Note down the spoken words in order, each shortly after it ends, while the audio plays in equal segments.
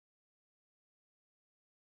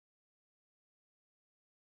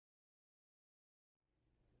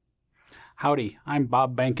Howdy, I'm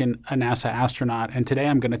Bob Behnken, a NASA astronaut, and today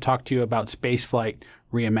I'm going to talk to you about Spaceflight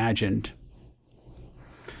Reimagined.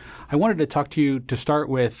 I wanted to talk to you to start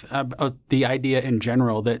with the idea in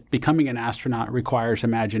general that becoming an astronaut requires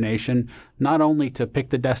imagination, not only to pick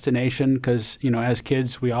the destination, because, as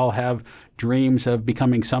kids, we all have dreams of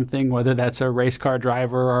becoming something, whether that's a race car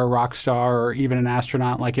driver or a rock star or even an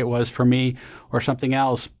astronaut like it was for me or something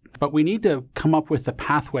else. But we need to come up with the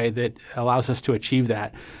pathway that allows us to achieve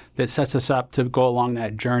that sets us up to go along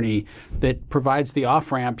that journey, that provides the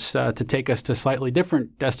off-ramps to take us to slightly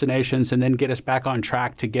different destinations and then get us back on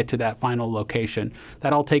track to get to that final location.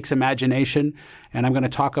 That all takes imagination, and I'm going to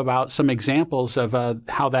talk about some examples of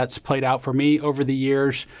how that's played out for me over the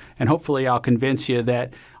years, and hopefully I'll convince you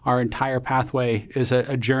that our entire pathway is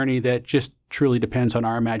a journey that just truly depends on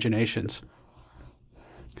our imaginations.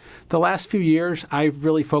 The last few years, I've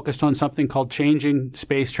really focused on something called changing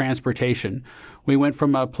space transportation. We went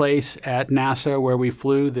from a place at NASA where we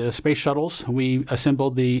flew the space shuttles. We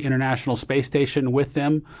assembled the International Space Station with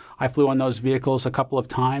them. I flew on those vehicles a couple of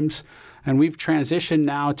times. And we've transitioned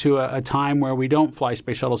now to a time where we don't fly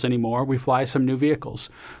space shuttles anymore. We fly some new vehicles.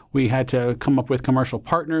 We had to come up with commercial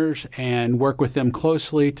partners and work with them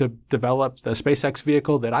closely to develop the SpaceX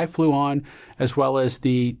vehicle that I flew on, as well as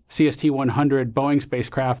the CST-100 Boeing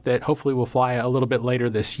spacecraft that hopefully will fly a little bit later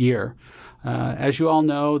this year. As you all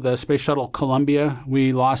know, the Space Shuttle Columbia,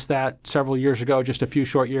 we lost that several years ago, just a few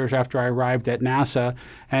short years after I arrived at NASA,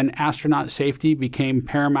 and astronaut safety became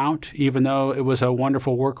paramount, even though it was a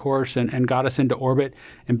wonderful workhorse and got us into orbit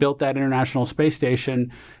and built that International Space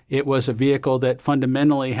Station. It was a vehicle that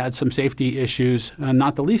fundamentally had some safety issues,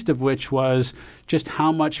 not the least of which was just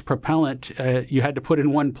how much propellant you had to put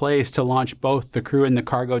in one place to launch both the crew and the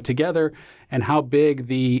cargo together, and how big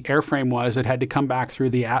the airframe was that had to come back through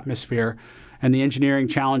the atmosphere. And the engineering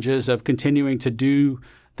challenges of continuing to do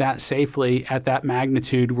that safely at that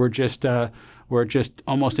magnitude were just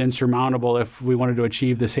almost insurmountable if we wanted to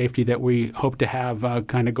achieve the safety that we hope to have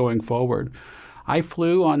kind of going forward. I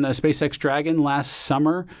flew on the SpaceX Dragon last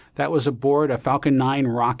summer. That was aboard a Falcon 9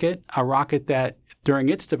 rocket, a rocket that during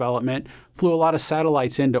its development flew a lot of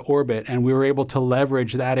satellites into orbit, and we were able to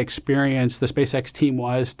leverage that experience. The SpaceX team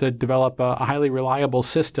was to develop a highly reliable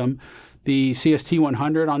system. The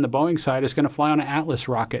CST-100 on the Boeing side is going to fly on an Atlas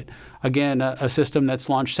rocket. Again, a system that's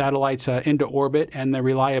launched satellites into orbit, and the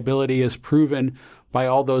reliability is proven by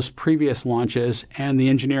all those previous launches, and the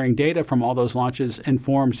engineering data from all those launches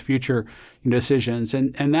informs future decisions.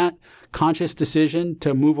 And that conscious decision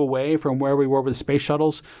to move away from where we were with space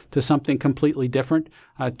shuttles to something completely different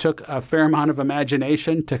took a fair amount of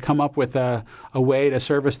imagination to come up with a way to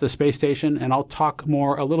service the space station. And I'll talk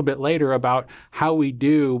more a little bit later about how we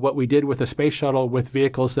do what we did with the space shuttle with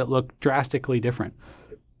vehicles that look drastically different.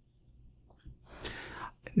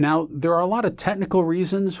 Now, there are a lot of technical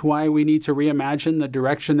reasons why we need to reimagine the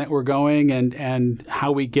direction that we're going and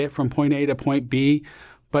how we get from point A to point B.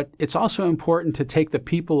 But it's also important to take the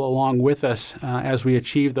people along with us as we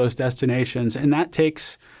achieve those destinations. And that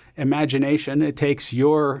takes imagination. It takes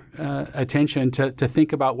your attention to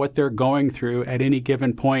think about what they're going through at any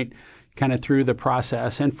given point kind of through the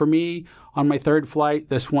process. And for me, on my third flight,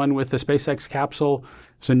 this one with the SpaceX capsule,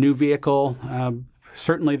 it's a new vehicle.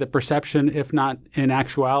 Certainly the perception, if not in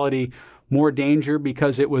actuality, more danger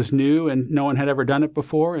because it was new and no one had ever done it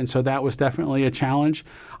before. And so that was definitely a challenge.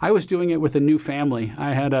 I was doing it with a new family.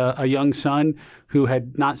 I had a young son who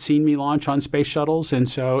had not seen me launch on space shuttles. And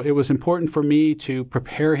so it was important for me to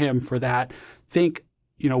prepare him for that, think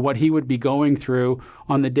what he would be going through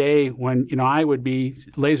on the day when, I would be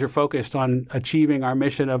laser focused on achieving our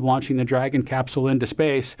mission of launching the Dragon capsule into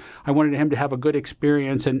space. I wanted him to have a good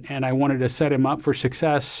experience and I wanted to set him up for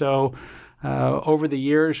success. So over the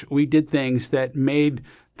years, we did things that made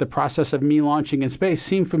the process of me launching in space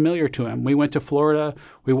seem familiar to him. We went to Florida.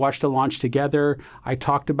 We watched a launch together. I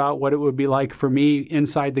talked about what it would be like for me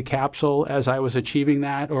inside the capsule as I was achieving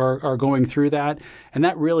that or going through that. And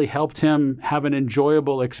that really helped him have an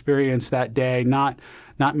enjoyable experience that day, not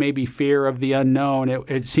maybe fear of the unknown.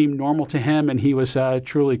 It seemed normal to him, and he was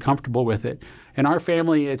truly comfortable with it. In our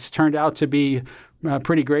family, it's turned out to be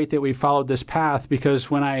pretty great that we followed this path, because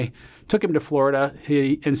when I took him to Florida,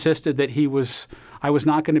 he insisted that I was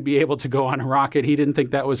not going to be able to go on a rocket. He didn't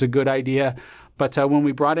think that was a good idea. But when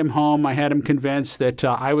we brought him home, I had him convinced that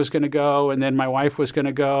I was going to go, and then my wife was going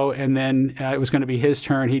to go, and then it was going to be his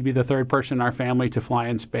turn. He'd be the third person in our family to fly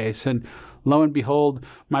in space. And lo and behold,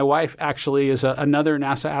 my wife actually is another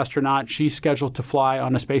NASA astronaut. She's scheduled to fly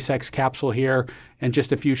on a SpaceX capsule here in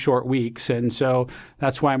just a few short weeks. And so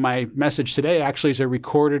that's why my message today actually is a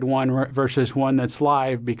recorded one versus one that's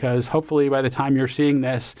live, because hopefully by the time you're seeing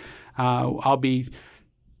this, I'll be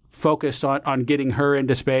focused on getting her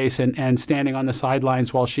into space and standing on the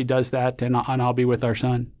sidelines while she does that, and I'll be with our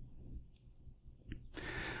son.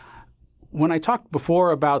 When I talked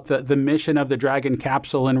before about the mission of the Dragon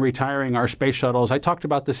capsule and retiring our space shuttles, I talked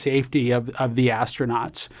about the safety of the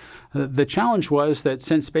astronauts. The challenge was that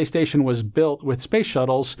since Space Station was built with space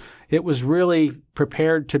shuttles, it was really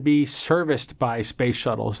prepared to be serviced by space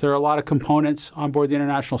shuttles. There are a lot of components on board the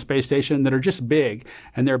International Space Station that are just big,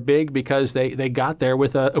 and they're big because they got there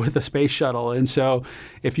with a space shuttle. And so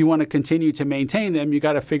if you want to continue to maintain them, you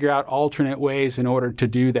got to figure out alternate ways in order to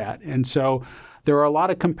do that. And so there are a lot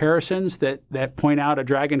of comparisons that point out a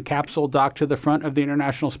Dragon capsule docked to the front of the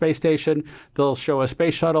International Space Station. They'll show a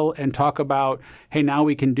space shuttle and talk about, hey, now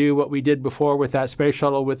we can do what we did before with that space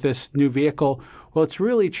shuttle with this new vehicle. Well, it's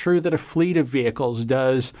really true that a fleet of vehicles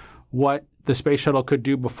does what the space shuttle could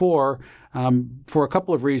do before, for a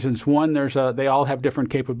couple of reasons. One, they all have different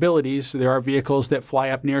capabilities. There are vehicles that fly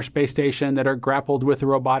up near Space Station that are grappled with a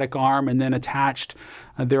robotic arm and then attached.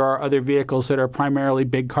 There are other vehicles that are primarily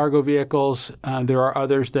big cargo vehicles. There are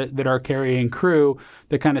others that are carrying crew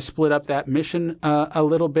that kind of split up that mission a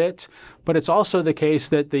little bit. But it's also the case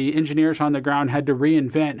that the engineers on the ground had to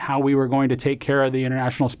reinvent how we were going to take care of the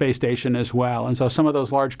International Space Station as well. And so some of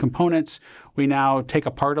those large components we now take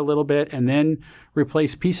apart a little bit and then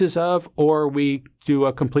replace pieces of, or we do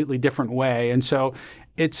a completely different way. And so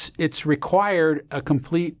it's required a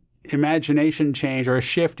complete imagination change, or a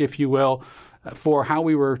shift, if you will, for how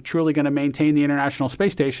we were truly going to maintain the International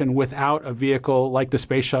Space Station without a vehicle like the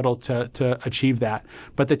Space Shuttle to achieve that.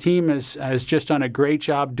 But the team has just done a great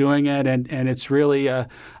job doing it, and it's really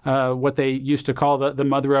what they used to call the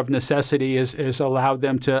mother of necessity is allowed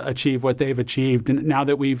them to achieve what they've achieved. And now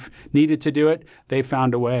that we've needed to do it, they've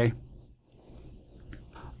found a way.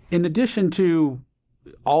 In addition to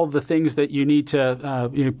all the things that you need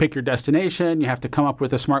to pick your destination, you have to come up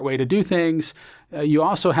with a smart way to do things. You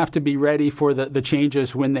also have to be ready for the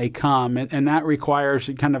changes when they come, and that requires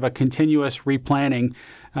kind of a continuous replanning,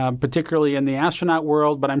 particularly in the astronaut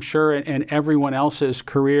world, but I'm sure in everyone else's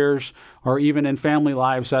careers or even in family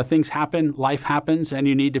lives. Things happen, life happens, and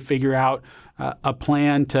you need to figure out a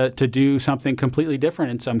plan to do something completely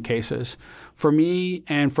different in some cases. For me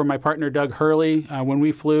and for my partner Doug Hurley, when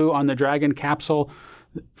we flew on the Dragon capsule,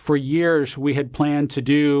 for years we had planned to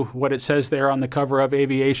do what it says there on the cover of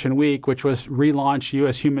Aviation Week, which was relaunch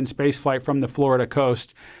U.S. human spaceflight from the Florida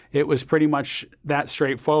coast. It was pretty much that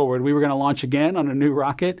straightforward. We were going to launch again on a new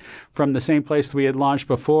rocket from the same place we had launched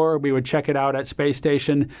before. We would check it out at Space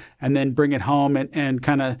Station and then bring it home and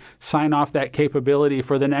kind of sign off that capability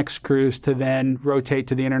for the next cruise to then rotate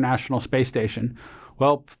to the International Space Station.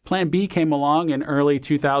 Well, Plan B came along in early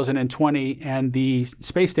 2020, and the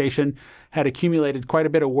space station had accumulated quite a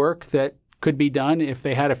bit of work that could be done if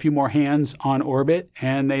they had a few more hands on orbit,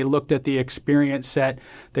 and they looked at the experience set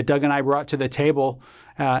that Doug and I brought to the table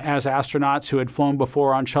as astronauts who had flown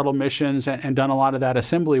before on shuttle missions and done a lot of that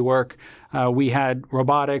assembly work. We had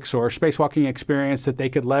robotics or spacewalking experience that they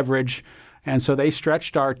could leverage. And so they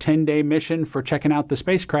stretched our 10-day mission for checking out the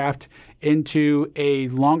spacecraft into a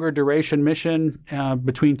longer duration mission,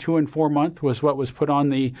 between 2 and 4 months was what was put on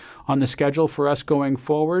the schedule for us going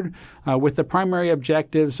forward, with the primary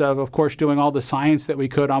objectives of course, doing all the science that we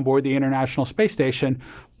could on board the International Space Station,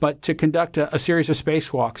 but to conduct a series of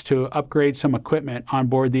spacewalks to upgrade some equipment on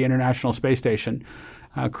board the International Space Station.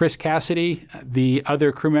 Chris Cassidy, the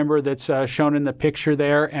other crew member that's shown in the picture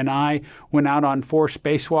there, and I went out on 4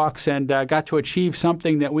 spacewalks and got to achieve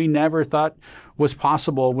something that we never thought was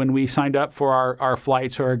possible when we signed up for our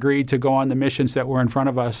flights or agreed to go on the missions that were in front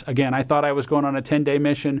of us. Again, I thought I was going on a 10-day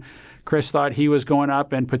mission. Chris thought he was going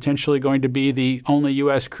up and potentially going to be the only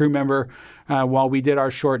U.S. crew member while we did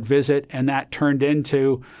our short visit, and that turned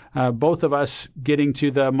into both of us getting to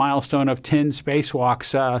the milestone of 10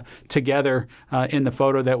 spacewalks together in the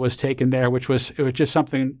photo that was taken there, it was just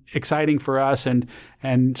something exciting for us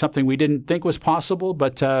and something we didn't think was possible,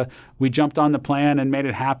 but we jumped on the plan and made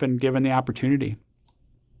it happen given the opportunity.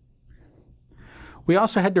 We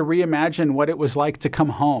also had to reimagine what it was like to come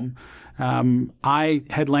home. I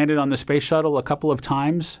had landed on the Space Shuttle a couple of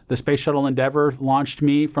times. The Space Shuttle Endeavour launched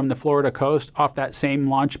me from the Florida coast off that same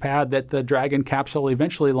launch pad that the Dragon capsule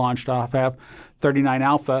eventually launched off of, 39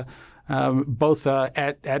 Alpha, both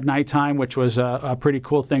at nighttime, which was a pretty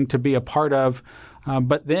cool thing to be a part of.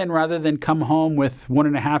 But then rather than come home with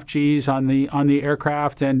 1.5 Gs on the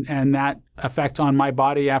aircraft and that effect on my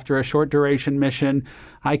body after a short duration mission,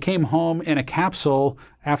 I came home in a capsule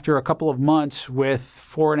after a couple of months with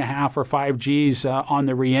 4.5 or 5 Gs on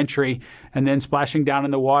the reentry, and then splashing down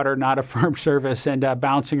in the water, not a firm surface, and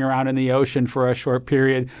bouncing around in the ocean for a short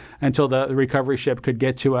period until the recovery ship could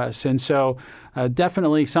get to us. And so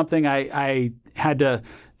definitely something I had to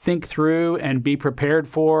think through and be prepared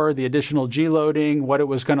for, the additional G loading, what it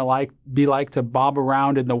was going to be like to bob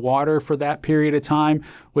around in the water for that period of time,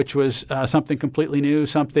 which was something completely new,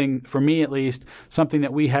 something, for me at least, something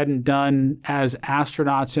that we hadn't done as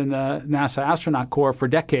astronauts in the NASA Astronaut Corps for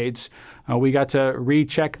decades. We got to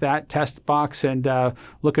recheck that test box, and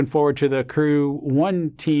looking forward to the Crew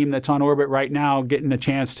 1 team that's on orbit right now getting a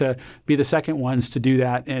chance to be the second ones to do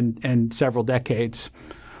that in several decades.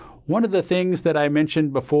 One of the things that I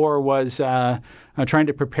mentioned before was trying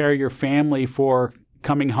to prepare your family for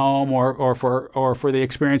coming home or for the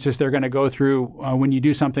experiences they're going to go through when you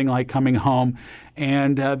do something like coming home.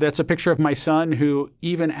 And that's a picture of my son, who,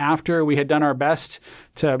 even after we had done our best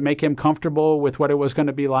to make him comfortable with what it was going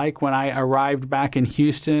to be like when I arrived back in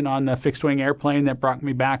Houston on the fixed-wing airplane that brought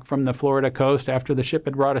me back from the Florida coast after the ship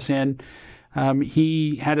had brought us in,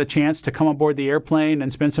 he had a chance to come aboard the airplane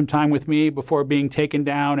and spend some time with me before being taken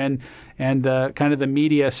down, and kind of the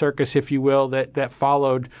media circus, if you will, that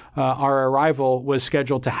followed our arrival was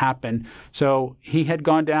scheduled to happen. So he had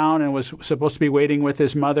gone down and was supposed to be waiting with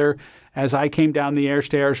his mother as I came down the air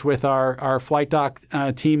stairs with our flight dock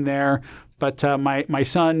team there. But my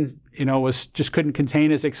son, just couldn't contain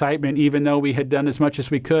his excitement, even though we had done as much as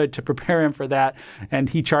we could to prepare him for that. And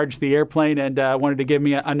he charged the airplane and wanted to give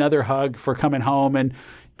me another hug for coming home. And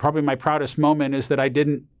probably my proudest moment is that I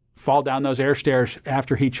didn't fall down those air stairs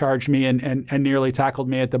after he charged me and nearly tackled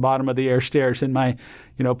me at the bottom of the air stairs in my,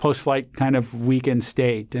 post-flight kind of weakened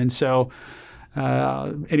state. And so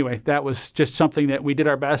anyway, that was just something that we did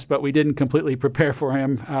our best, but we didn't completely prepare for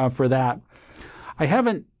him for that. I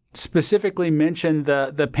haven't specifically mentioned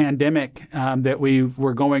the pandemic that we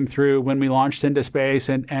were going through when we launched into space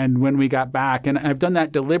and when we got back. And I've done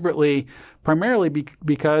that deliberately, primarily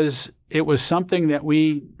because it was something that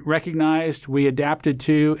we recognized, we adapted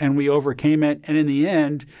to, and we overcame it. And in the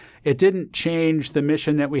end, it didn't change the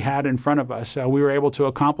mission that we had in front of us. We were able to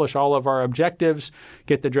accomplish all of our objectives,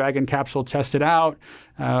 get the Dragon capsule tested out,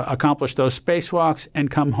 accomplish those spacewalks,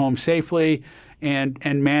 and come home safely,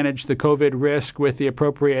 and manage the COVID risk with the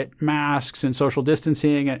appropriate masks and social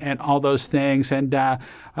distancing and all those things. And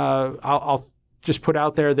I'll just put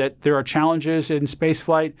out there that there are challenges in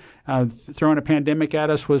spaceflight. Throwing a pandemic at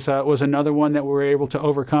us was another one that we were able to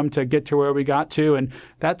overcome to get to where we got to. And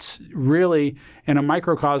that's really, in a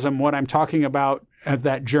microcosm, what I'm talking about of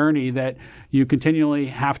that journey, that you continually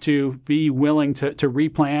have to be willing to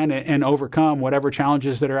replan and overcome whatever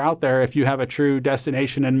challenges that are out there if you have a true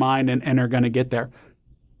destination in mind and are going to get there.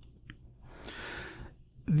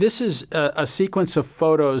 This is a sequence of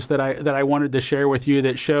photos that I wanted to share with you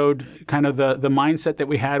that showed kind of the mindset that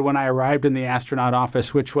we had when I arrived in the astronaut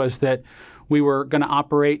office, which was that we were going to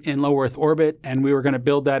operate in low Earth orbit and we were going to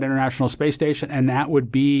build that International Space Station, and that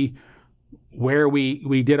would be where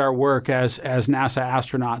we did our work as NASA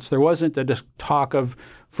astronauts. There wasn't the talk of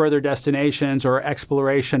further destinations or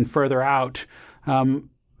exploration further out.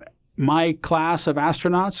 My class of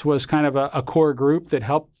astronauts was kind of a core group that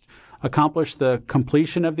helped accomplish the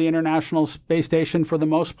completion of the International Space Station for the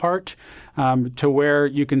most part, to where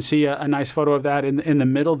you can see a nice photo of that in the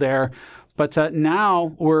middle there. But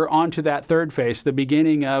now we're on to that third phase, the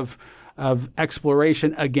beginning of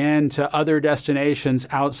exploration again to other destinations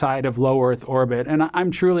outside of low Earth orbit. And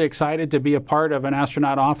I'm truly excited to be a part of an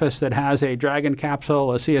astronaut office that has a Dragon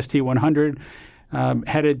capsule, a CST-100,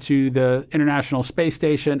 headed to the International Space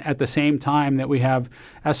Station at the same time that we have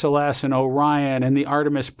SLS and Orion and the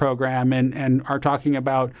Artemis program and are talking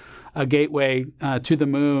about a gateway to the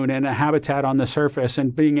moon and a habitat on the surface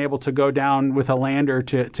and being able to go down with a lander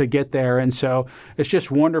to get there. And so it's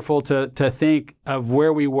just wonderful to think of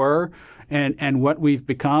where we were and what we've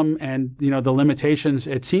become, and the limitations,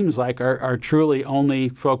 it seems like, are truly only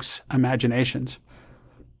folks' imaginations.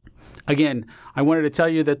 Again, I wanted to tell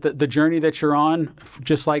you that the journey that you're on,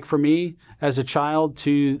 just like for me as a child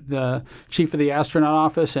to the chief of the astronaut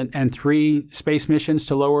office and 3 space missions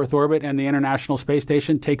to low Earth orbit and the International Space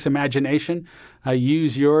Station, takes imagination.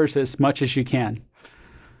 Use yours as much as you can.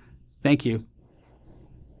 Thank you.